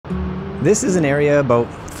This is an area about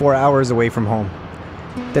 4 hours away from home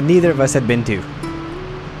that neither of us had been to.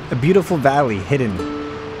 A beautiful valley hidden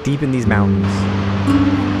deep in these mountains.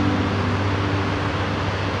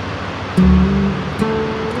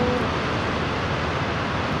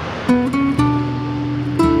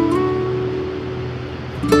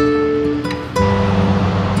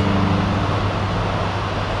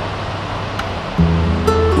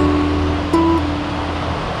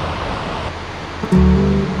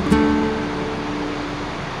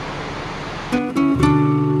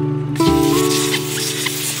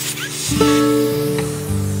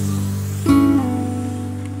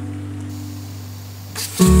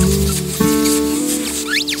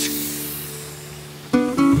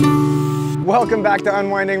 Welcome back to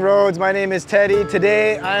Unwinding Roads. My name is Teddy.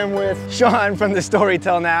 Today I'm with Sean from the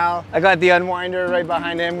Storytell Now. I got the Unwinder right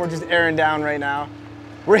behind him. We're just airing down right now.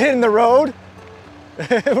 We're hitting the road.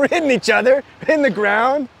 We're hitting each other. We're hitting the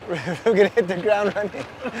ground. We're gonna hit the ground running.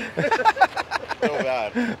 So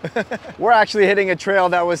bad. We're actually hitting a trail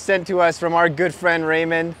that was sent to us from our good friend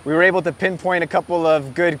Raymond. We were able to pinpoint a couple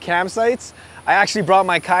of good campsites. I actually brought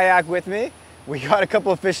my kayak with me. We got a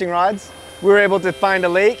couple of fishing rods. We were able to find a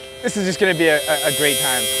lake. This is just gonna be a great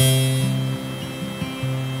time.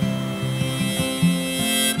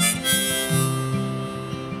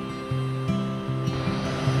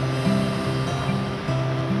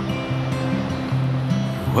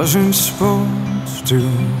 Wasn't supposed to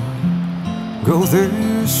go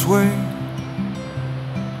this way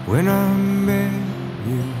when I met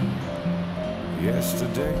you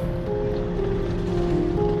yesterday.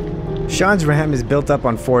 Sean's Ram is built up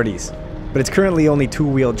on 40s, but it's currently only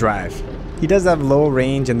two-wheel drive. He does have low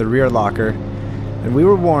range in the rear locker, and we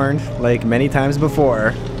were warned, like many times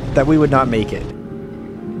before, that we would not make it.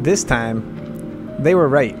 This time, they were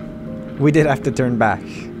right. We did have to turn back.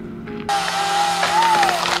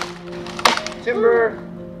 Timber!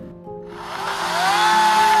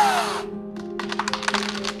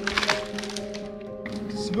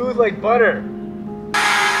 Smooth like butter.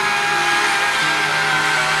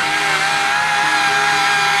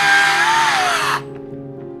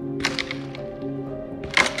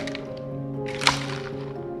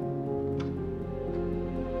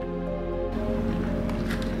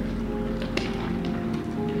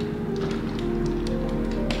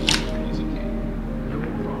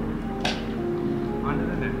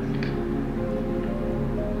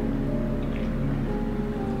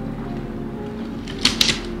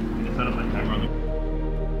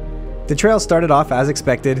 The trail started off as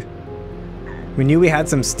expected. We knew we had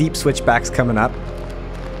some steep switchbacks coming up,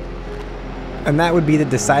 and that would be the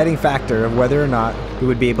deciding factor of whether or not we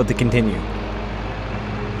would be able to continue.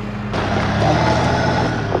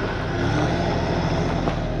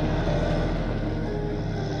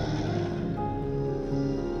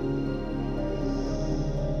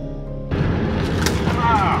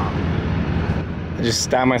 I just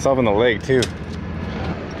stabbed myself in the leg too.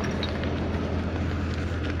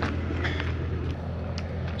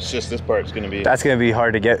 It's just this part's gonna be... That's gonna be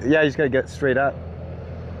hard to get. Yeah, you just gotta get straight up.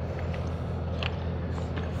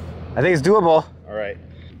 I think it's doable. All right.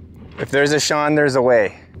 If there's a Sean, there's a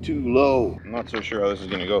way. Too low. I'm not so sure how this is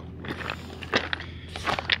gonna go.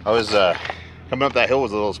 I was coming up that hill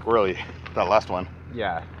was a little squirrely, that last one.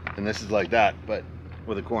 Yeah. And this is like that, but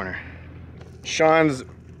with a corner. Sean's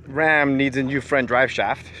Ram needs a new front drive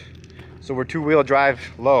shaft, so we're two-wheel drive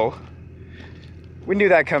low. We knew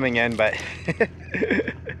that coming in, but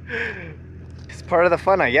it's part of the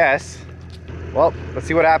fun, I guess. Well, let's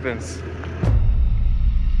see what happens.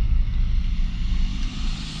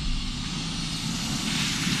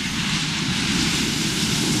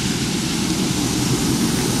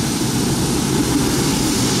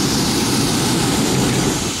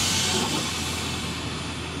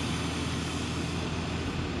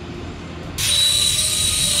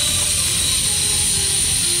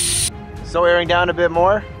 So airing down a bit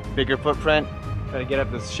more, bigger footprint, trying to get up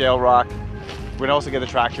this shale rock. We're gonna also get the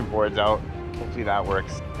traction boards out. Hopefully that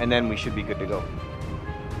works. And then we should be good to go.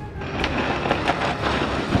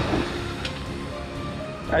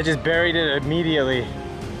 I just buried it immediately.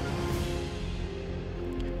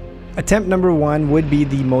 Attempt number one would be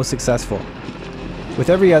the most successful. With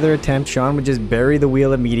every other attempt, Sean would just bury the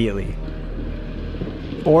wheel immediately,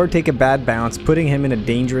 or take a bad bounce, putting him in a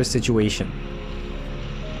dangerous situation.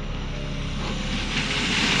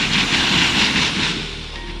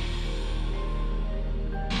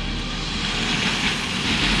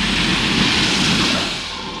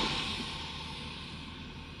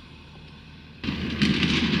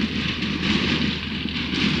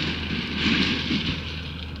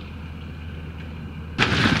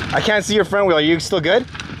 I can't see your front wheel. Are you still good?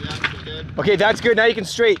 Yeah, okay. Okay, that's good. Now you can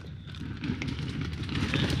straight.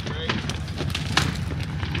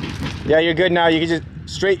 Yeah, you're good now. You can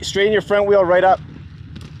just straighten your front wheel right up.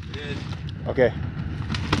 Okay.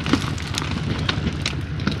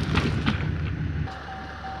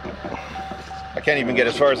 I can't even get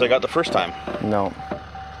as far as I got the first time. No.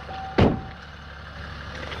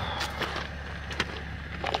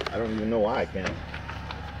 I don't even know why I can't.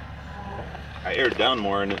 I aired down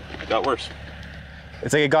more and it got worse.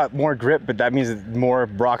 It's like it got more grip, but that means more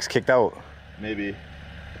rocks kicked out. Maybe.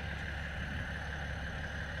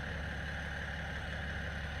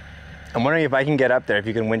 I'm wondering if I can get up there, if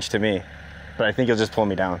you can winch to me. But I think you'll just pull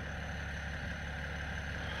me down.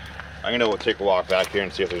 I'm gonna take a walk back here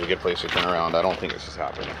and see if there's a good place to turn around. I don't think this is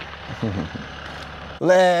happening.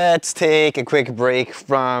 Let's take a quick break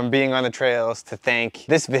from being on the trails to thank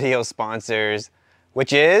this video's sponsors,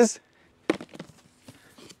 which is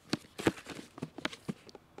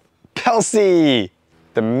Pelsee,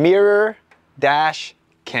 the mirror dash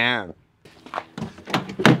cam.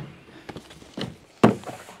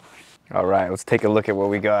 All right, let's take a look at what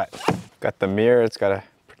we got. Got the mirror, it's got a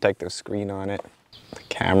protective screen on it. The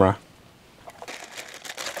camera.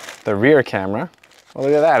 The rear camera. Oh,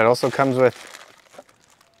 look at that, it also comes with,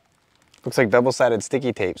 looks like double-sided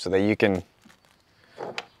sticky tape so that you can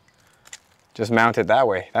just mount it that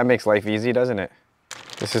way. That makes life easy, doesn't it?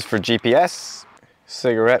 This is for GPS,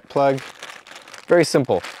 cigarette plug, very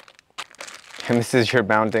simple. And this is your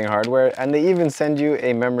mounting hardware, and they even send you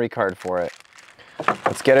a memory card for it.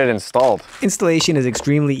 Let's get it installed. Installation is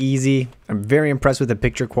extremely easy. I'm very impressed with the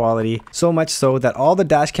picture quality, so much so that all the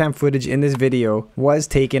dashcam footage in this video was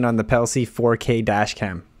taken on the Pelsee 4K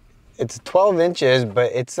dashcam. It's 12 inches,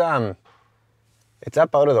 but it's up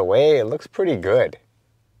out of the way. It looks pretty good.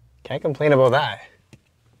 Can't complain about that.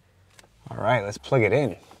 All right, let's plug it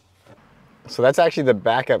in. So that's actually the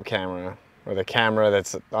backup camera, or the camera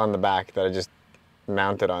that's on the back that I just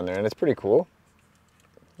mounted on there, and it's pretty cool.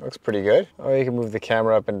 Looks pretty good. Oh, you can move the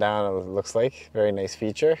camera up and down, it looks like. Very nice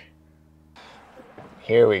feature.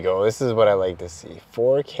 Here we go. This is what I like to see.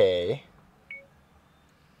 4K.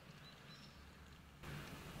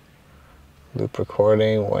 Loop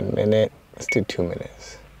recording, 1 minute. Let's do 2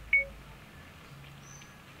 minutes.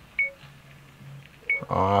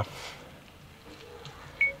 Off.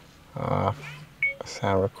 Off.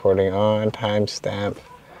 Sound recording on. Timestamp.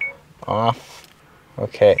 Off.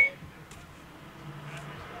 Okay.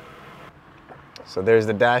 So there's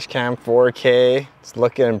the dash cam 4K. It's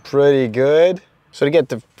looking pretty good. So to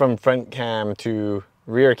get from front cam to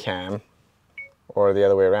rear cam, or the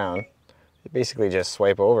other way around, you basically just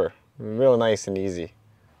swipe over. Real nice and easy.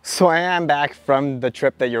 So I am back from the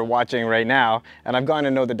trip that you're watching right now, and I've gotten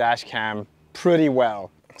to know the dash cam pretty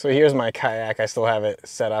well. So here's my kayak. I still have it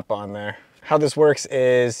set up on there. How this works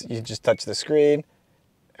is you just touch the screen,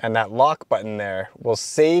 and that lock button there will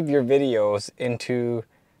save your videos into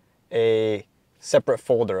a separate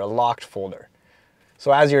folder, a locked folder.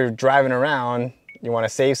 So as you're driving around, you want to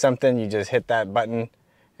save something, you just hit that button,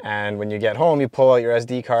 and when you get home, you pull out your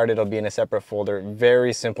SD card, it'll be in a separate folder.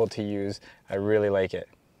 Very simple to use. I really like it.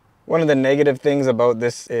 One of the negative things about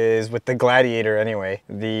this is, with the Gladiator anyway,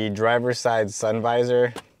 the driver's side sun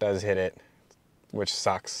visor does hit it, which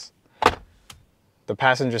sucks. The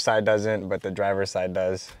passenger side doesn't, but the driver's side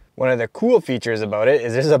does. One of the cool features about it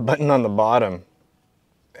is there's a button on the bottom.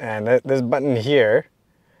 And this button here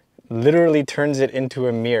literally turns it into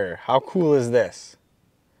a mirror. How cool is this?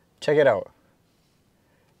 Check it out.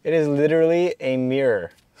 It is literally a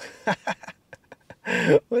mirror.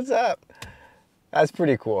 What's up? That's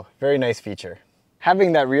pretty cool. Very nice feature.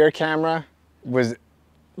 Having that rear camera was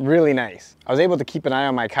really nice. I was able to keep an eye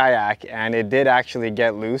on my kayak, and it did actually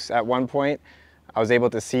get loose at one point. I was able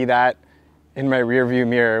to see that in my rear view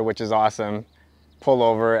mirror, which is awesome. Pull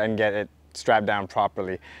over and get it strapped down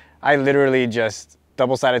properly. I literally just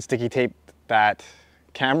double-sided sticky taped that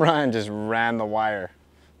camera and just ran the wire.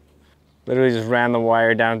 Literally just ran the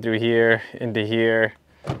wire down through here, into here,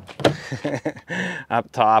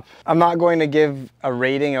 up top. I'm not going to give a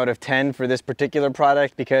rating out of 10 for this particular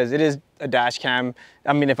product because it is a dash cam.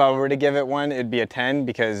 I mean, if I were to give it one, it'd be a 10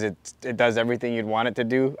 because it does everything you'd want it to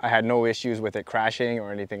do. I had no issues with it crashing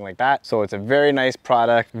or anything like that. So it's a very nice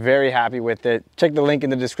product, very happy with it. Check the link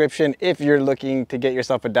in the description if you're looking to get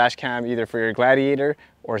yourself a dash cam, either for your Gladiator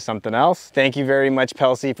or something else. Thank you very much,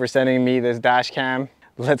 Pelsee, for sending me this dash cam.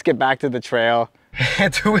 Let's get back to the trail.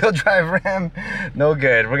 Two-wheel drive ram, no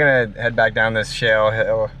good. We're gonna head back down this shale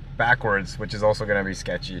hill backwards, which is also gonna be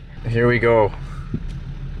sketchy. Here we go.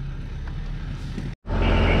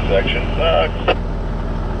 Section sucks.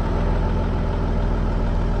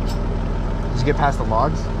 Did you get past the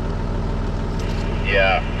logs?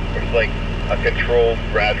 Yeah, it's like a controlled,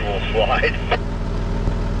 gradual slide.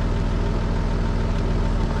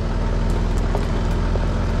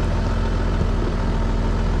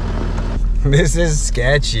 This is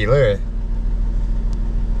sketchy, look at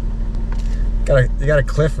it. You got a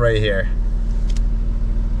cliff right here.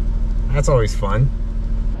 That's always fun.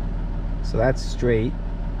 So that's straight.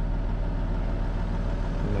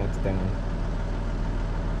 And that's down.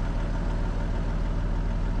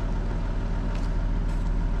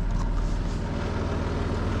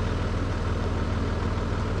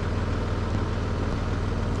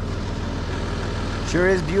 Sure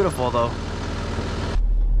is beautiful though.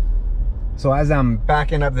 So as I'm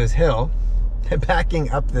backing up this hill, backing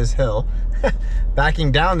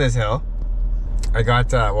down this hill, I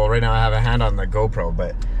got, well right now I have a hand on the GoPro,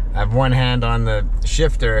 but I have one hand on the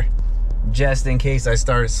shifter just in case I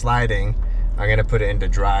start sliding. I'm gonna put it into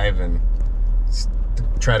drive and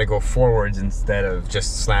try to go forwards instead of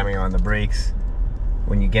just slamming on the brakes.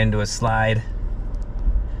 When you get into a slide,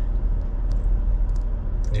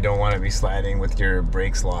 you don't want to be sliding with your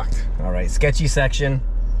brakes locked. All right, sketchy section.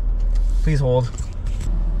 Please hold.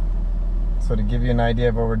 So to give you an idea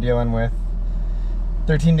of what we're dealing with,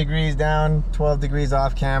 13 degrees down, 12 degrees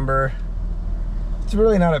off camber. It's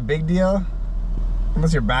really not a big deal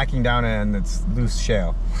unless you're backing down and it's loose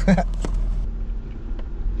shale.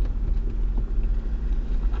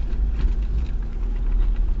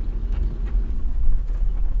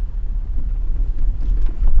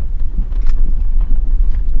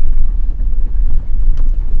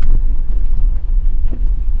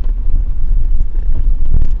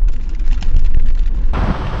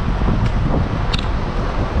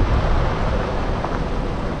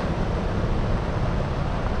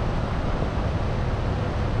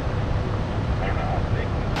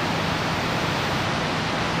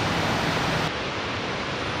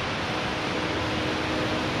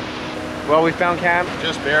 Well, we found camp.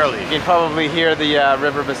 Just barely. You can probably hear the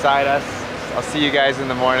river beside us. I'll see you guys in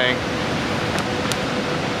the morning.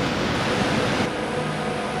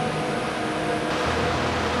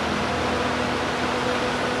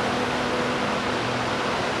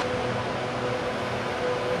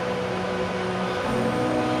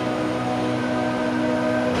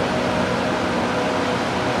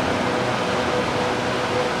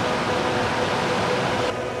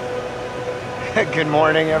 Good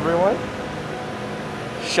morning, everyone.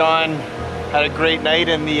 Sean had a great night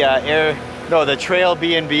in the the trail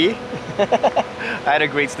B&B. I had a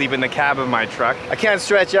great sleep in the cab of my truck. I can't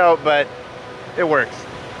stretch out, but it works.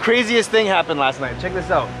 Craziest thing happened last night. Check this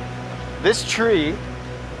out. This tree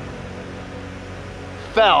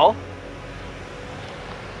fell,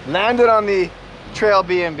 landed on the trail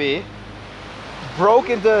B&B, broke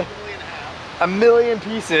into a million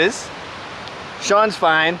pieces. Sean's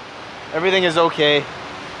fine. Everything is okay.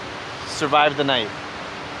 Survived the night.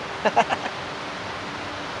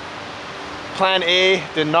 Plan A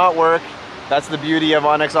did not work. That's the beauty of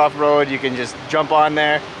Onyx Off-Road. You can just jump on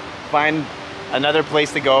there, find another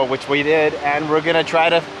place to go, which we did, and we're gonna try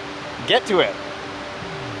to get to it.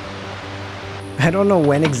 I don't know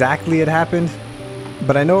when exactly it happened,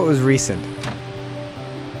 but I know it was recent.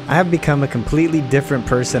 I have become a completely different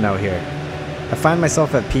person out here. I find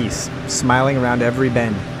myself at peace, smiling around every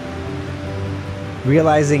bend.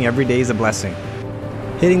 Realizing every day is a blessing.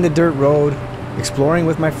 Hitting the dirt road, exploring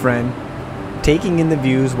with my friend, taking in the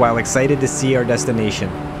views while excited to see our destination.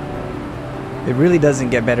 It really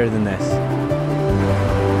doesn't get better than this.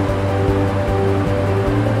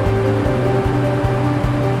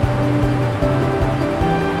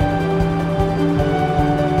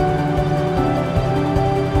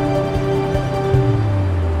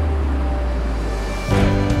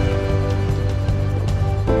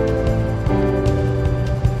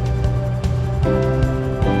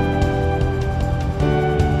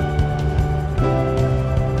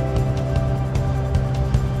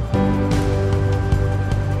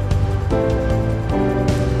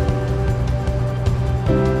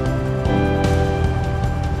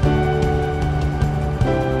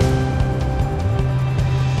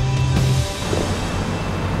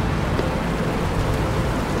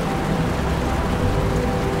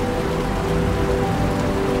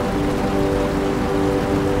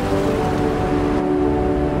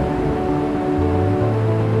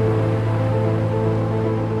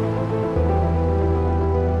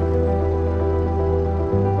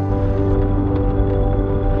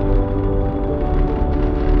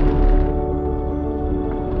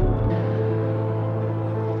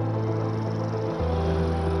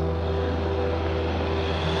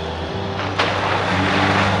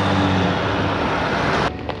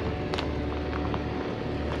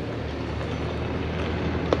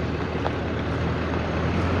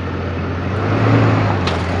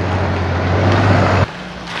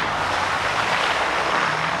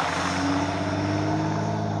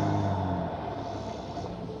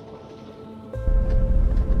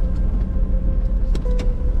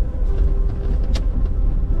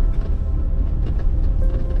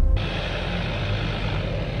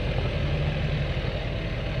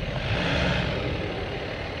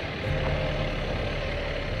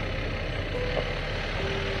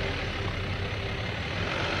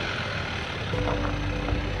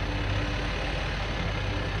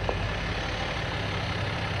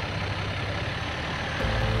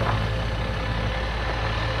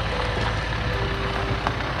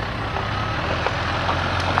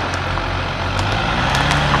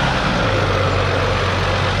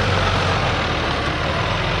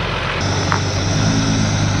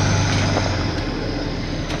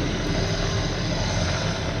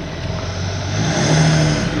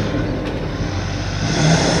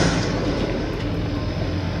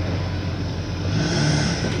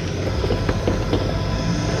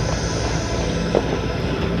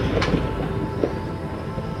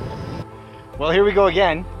 Well, here we go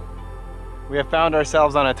again. We have found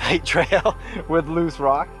ourselves on a tight trail with loose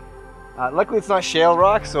rock. Luckily it's not shale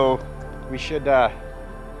rock, so we should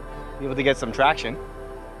be able to get some traction.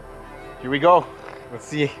 Here we go. Let's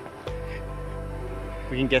see if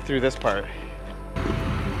we can get through this part.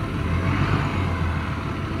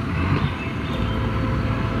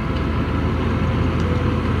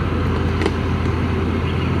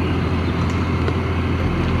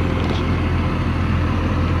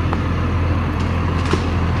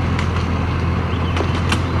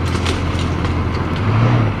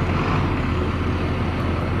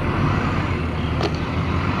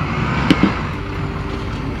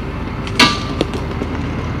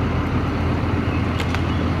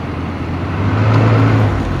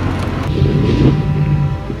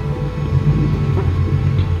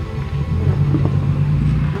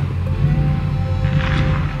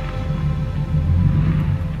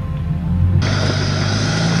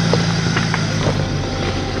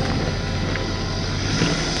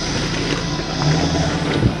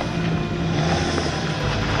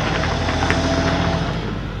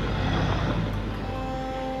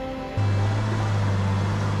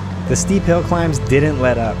 The steep hill climbs didn't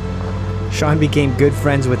let up. Sean became good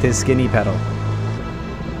friends with his skinny pedal.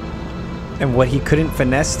 And what he couldn't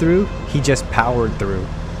finesse through, he just powered through.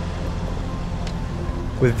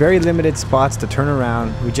 With very limited spots to turn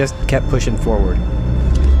around, we just kept pushing forward.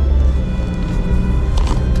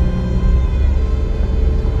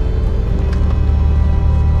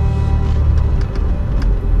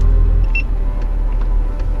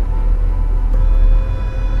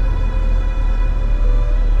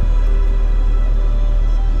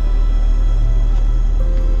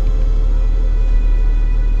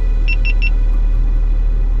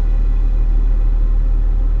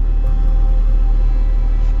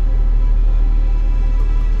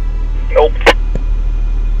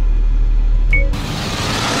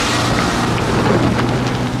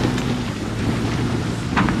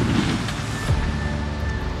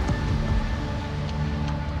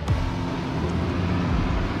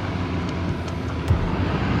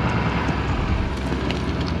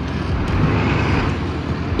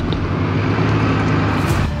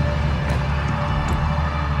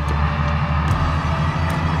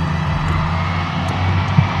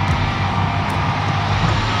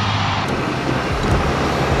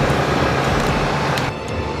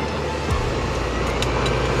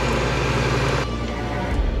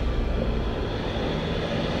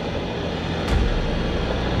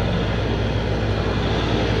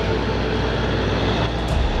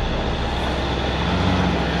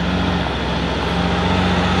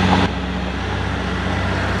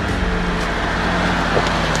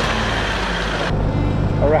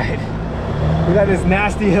 We got this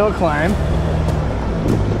nasty hill climb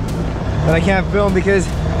that I can't film because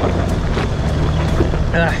it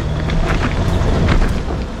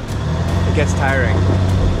gets tiring.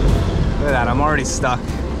 Look at that, I'm already stuck.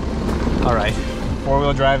 All right,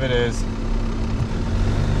 four-wheel drive it is.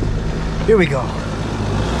 Here we go.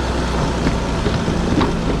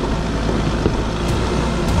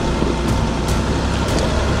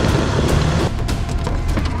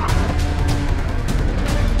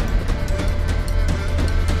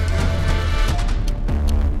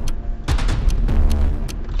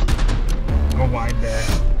 Wide there.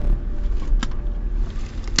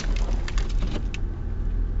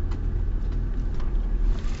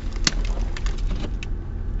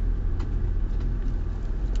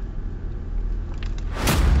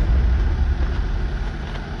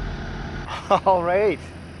 All right.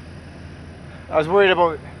 I was worried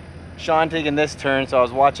about Sean taking this turn, so I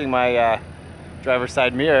was watching my driver's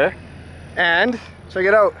side mirror, and check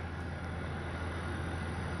it out.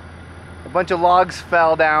 A bunch of logs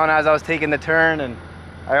fell down as I was taking the turn, and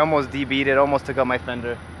I almost DB'd it, almost took out my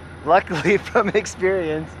fender. Luckily, from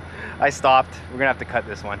experience, I stopped. We're gonna have to cut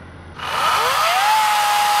this one.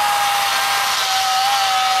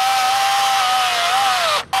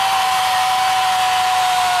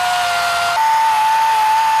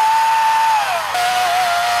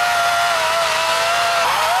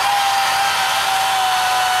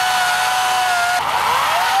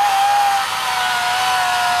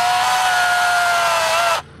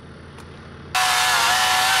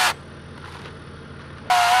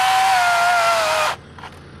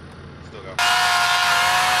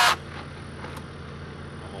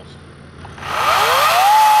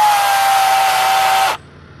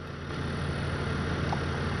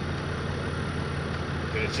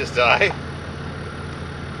 Did it just die?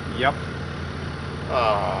 Yep.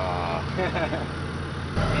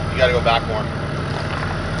 You gotta go back more.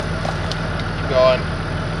 Keep going.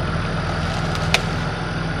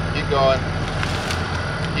 Keep going.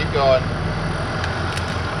 Keep going.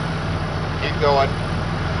 Keep going.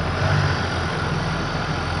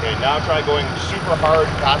 Okay, now try going super hard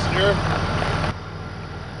passenger.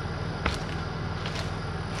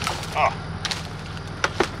 Oh.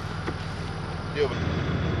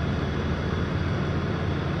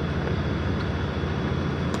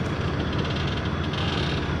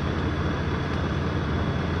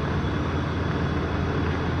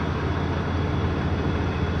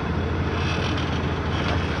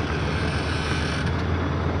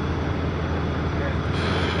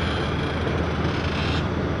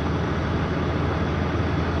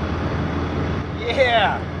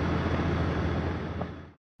 Yeah!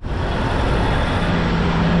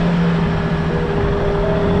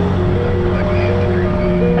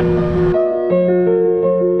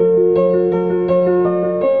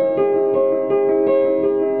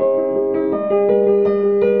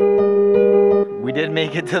 We did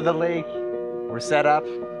make it to the lake. We're set up.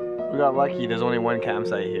 We got lucky. There's only one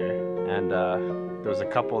campsite here. And there was a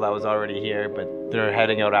couple that was already here, but they're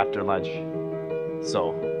heading out after lunch.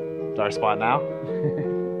 So, it's our spot now.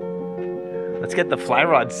 Let's get the fly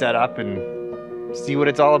rod set up and see what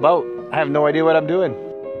it's all about. I have no idea what I'm doing.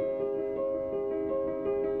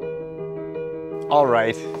 All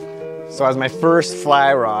right, so as my first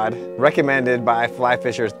fly rod, recommended by Fly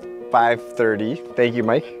Fisher 530. Thank you,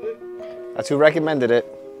 Mike. That's who recommended it.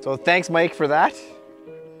 So thanks, Mike, for that.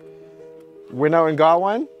 Went out and got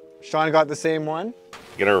one. Sean got the same one.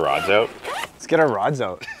 Get our rods out. Let's get our rods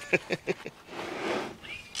out.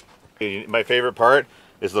 My favorite part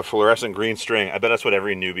is the fluorescent green string. I bet that's what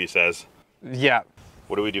every newbie says. Yeah.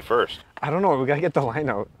 What do we do first? I don't know, we gotta get the line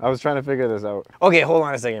out. I was trying to figure this out. Okay, hold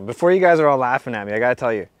on a second. Before you guys are all laughing at me, I gotta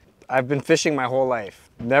tell you, I've been fishing my whole life.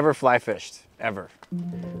 Never fly fished, ever.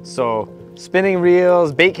 So, spinning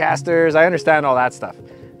reels, bait casters, I understand all that stuff.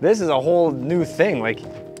 This is a whole new thing. Like,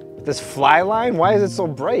 this fly line, why is it so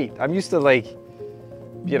bright? I'm used to like,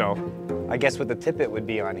 you know, I guess what the tippet would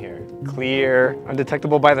be on here. Clear,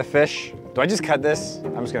 undetectable by the fish. Do I just cut this?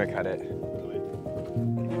 I'm just gonna cut it.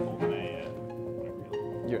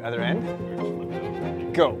 Your other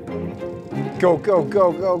end? Go. Go, go,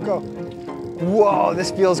 go, go, go. Whoa,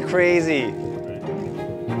 this feels crazy.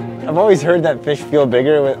 I've always heard that fish feel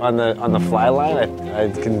bigger on the fly line. I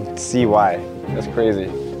can see why. That's crazy.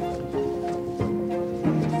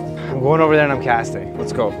 I'm going over there and I'm casting.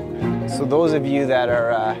 Let's go. So those of you that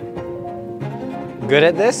are good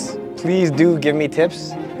at this, please do give me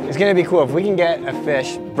tips. It's gonna be cool if we can get a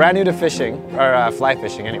fish, brand new to fishing, or fly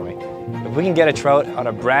fishing anyway. If we can get a trout on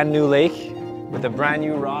a brand new lake with a brand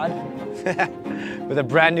new rod, with a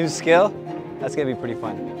brand new skill, that's gonna be pretty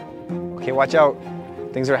fun. Okay, watch out.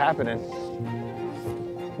 Things are happening.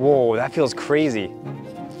 Whoa, that feels crazy.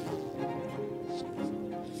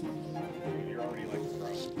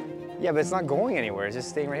 Yeah, but it's not going anywhere. It's just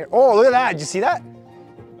staying right here. Oh, look at that. Did you see that?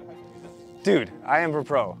 Dude, I am a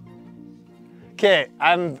pro. Okay,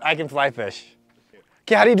 I can fly fish.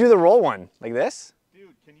 Okay, how do you do the roll one? Like this? Dude,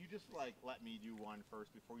 can you just like let me do one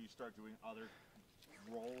first before you start doing other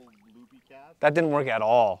roll loopy casts? That didn't work at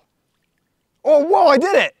all. Oh, whoa, I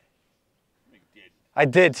did it. You did. I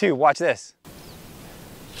did too. Watch this.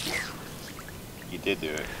 You did do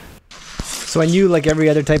it. So I knew, like every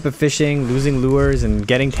other type of fishing, losing lures and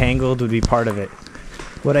getting tangled would be part of it.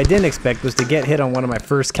 What I didn't expect was to get hit on one of my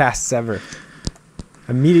first casts ever,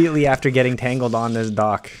 immediately after getting tangled on this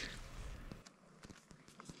dock.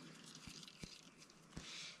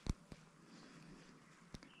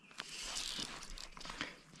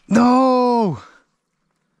 No!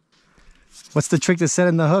 What's the trick to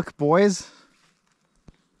setting the hook, boys?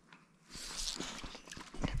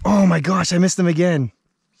 Oh my gosh, I missed him again.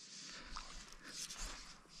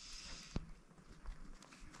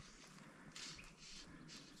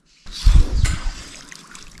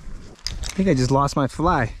 I think I just lost my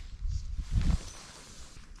fly.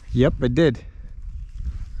 Yep, I did.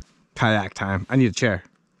 Kayak time. I need a chair.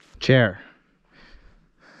 Chair.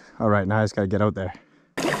 All right, now I just gotta get out there.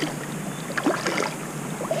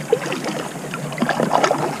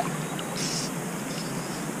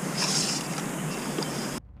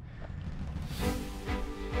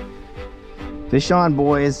 Fish on,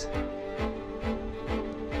 boys.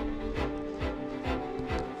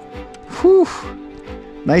 Whew.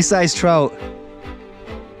 Nice sized trout.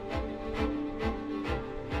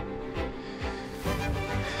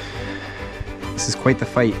 This is quite the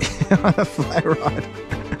fight on a fly rod.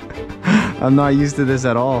 I'm not used to this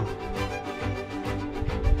at all.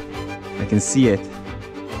 I can see it.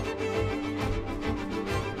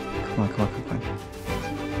 Come on, come on, come on.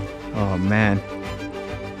 Oh man.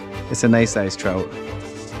 It's a nice sized trout.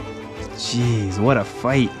 Jeez, what a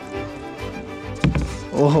fight.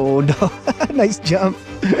 Oh no, nice jump.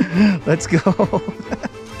 Let's go.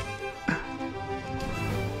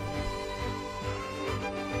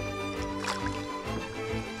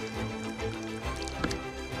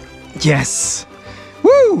 Yes.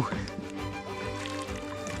 Woo!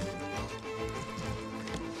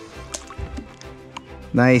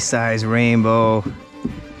 Nice size rainbow.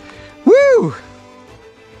 Woo!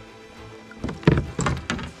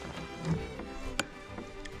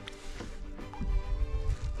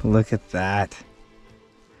 Look at that.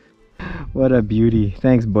 What a beauty.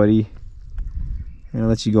 Thanks, buddy. I'm gonna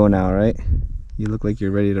let you go now, right? You look like you're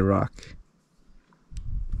ready to rock.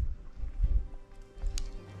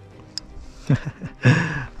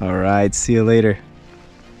 All right, see you later.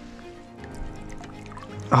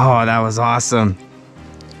 Oh, that was awesome.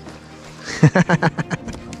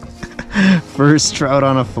 First trout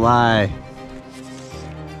on a fly.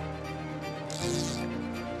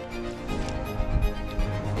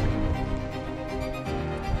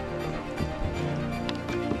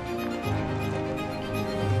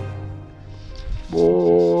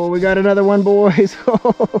 Whoa, we got another one, boys.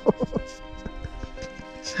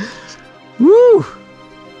 Woo!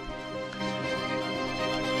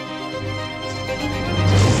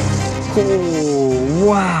 Oh,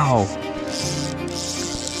 wow.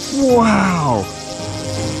 Wow.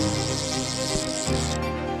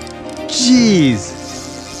 Jeez.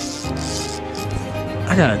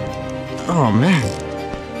 I got it. Oh, man.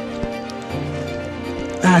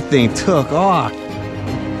 That thing took off.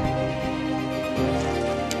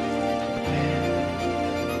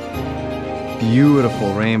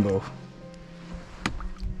 Beautiful rainbow.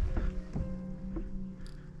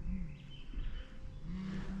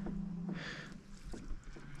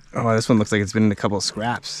 Oh, this one looks like it's been in a couple of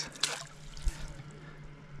scraps.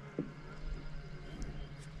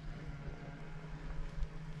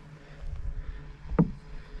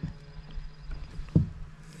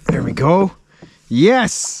 There we go.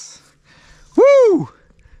 Yes! Woo!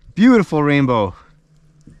 Beautiful rainbow.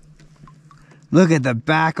 Look at the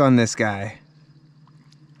back on this guy.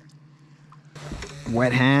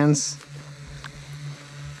 Wet hands.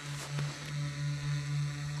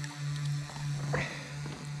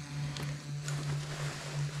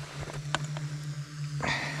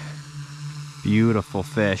 Beautiful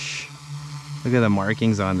fish. Look at the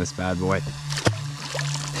markings on this bad boy.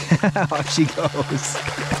 Off she goes.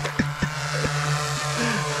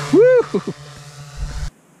 Woo!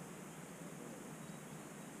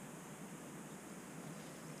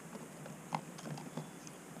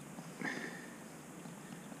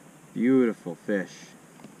 Beautiful fish.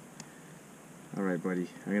 All right, buddy.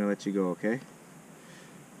 I'm gonna let you go, okay?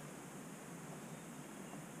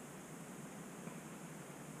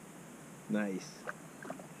 Nice.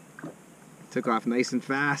 Took off nice and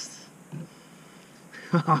fast.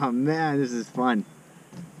 Oh man, this is fun.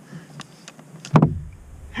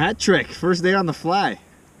 Hat trick, first day on the fly.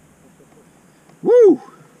 Woo!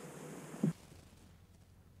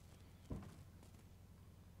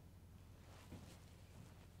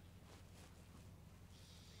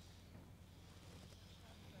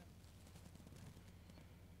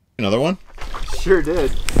 Another one? Sure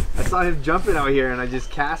did. I saw him jumping out here and I just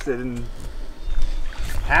cast it and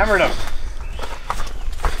hammered him.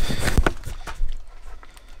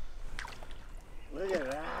 Look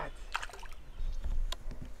at that.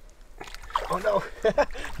 Oh no.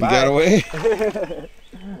 He got away?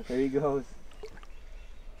 There he goes.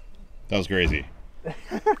 That was crazy.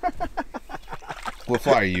 What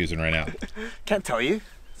fly are you using right now? Can't tell you.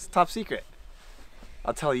 It's top secret.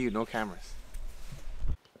 I'll tell you, no cameras.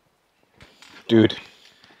 Dude.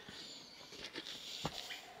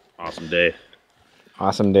 Awesome day.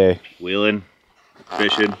 Awesome day. Wheeling,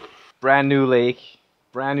 fishing. Brand new lake,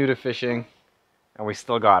 brand new to fishing, and we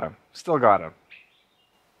still got him. Still got him.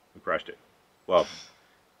 We crushed it. Well,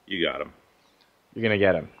 you got him. You're gonna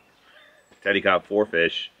get him. Teddy caught 4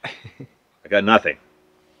 fish. I got nothing.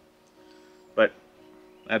 But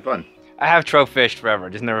I had fun. I have trout fished forever,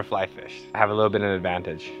 just never fly fished. I have a little bit of an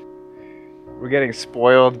advantage. We're getting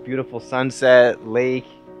spoiled. Beautiful sunset, lake,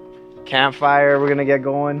 campfire we're gonna get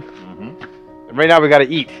going. And right now we gotta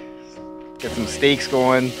eat. Get some steaks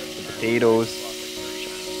going, some potatoes. So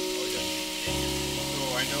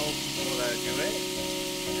I know people that do it,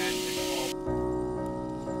 and it's all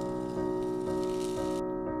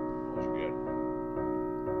good.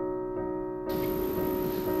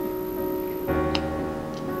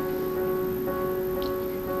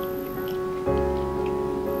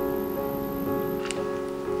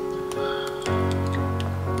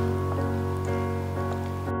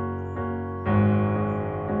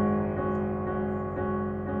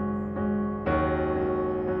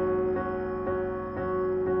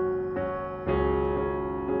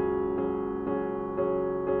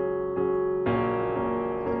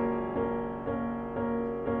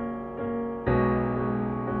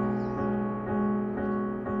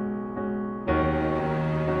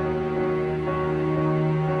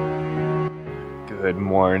 Good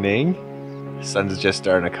morning. The sun's just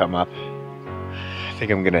starting to come up. I think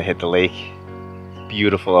I'm gonna hit the lake. It's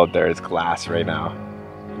beautiful out there. It's glass right now.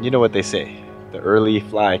 And you know what they say, the early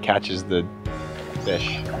fly catches the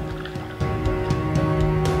fish.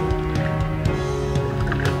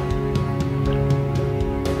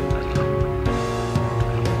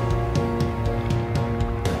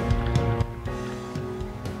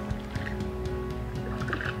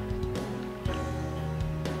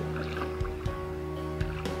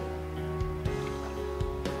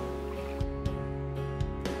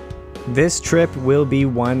 This trip will be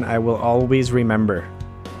one I will always remember.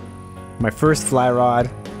 My first fly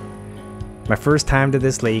rod, my first time to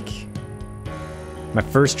this lake, my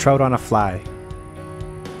first trout on a fly.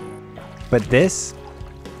 But this,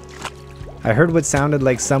 I heard what sounded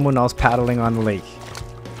like someone else paddling on the lake.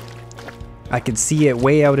 I could see it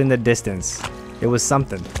way out in the distance. It was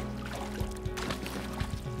something.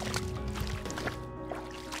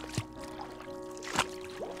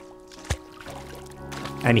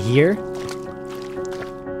 And here,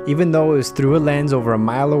 even though it was through a lens over a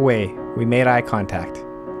mile away, we made eye contact.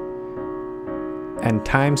 And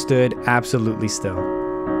time stood absolutely still.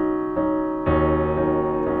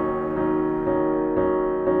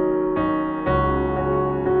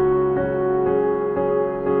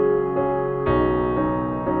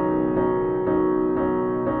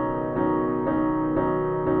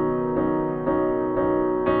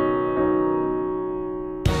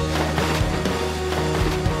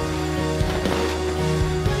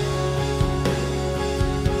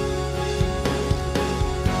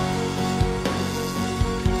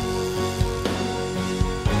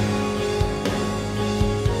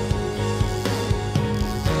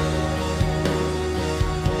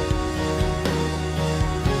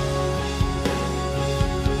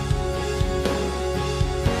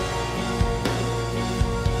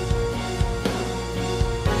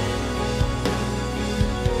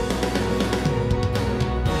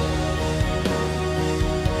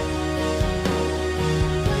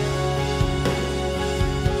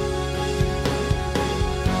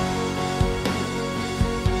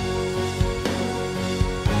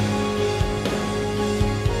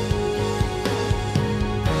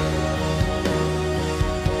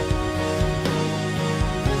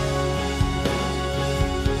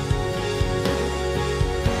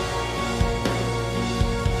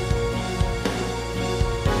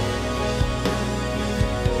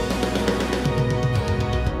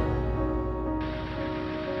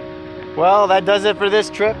 Well, that does it for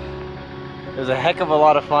this trip. It was a heck of a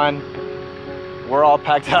lot of fun. We're all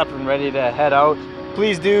packed up and ready to head out.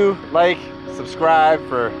 Please do like, subscribe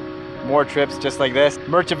for more trips just like this.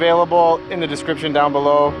 Merch available in the description down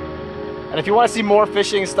below. And if you want to see more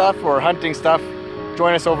fishing stuff or hunting stuff,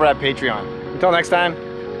 join us over at Patreon. Until next time,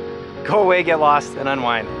 go away, get lost, and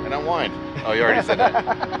unwind. And unwind. Oh, you already said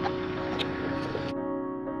that.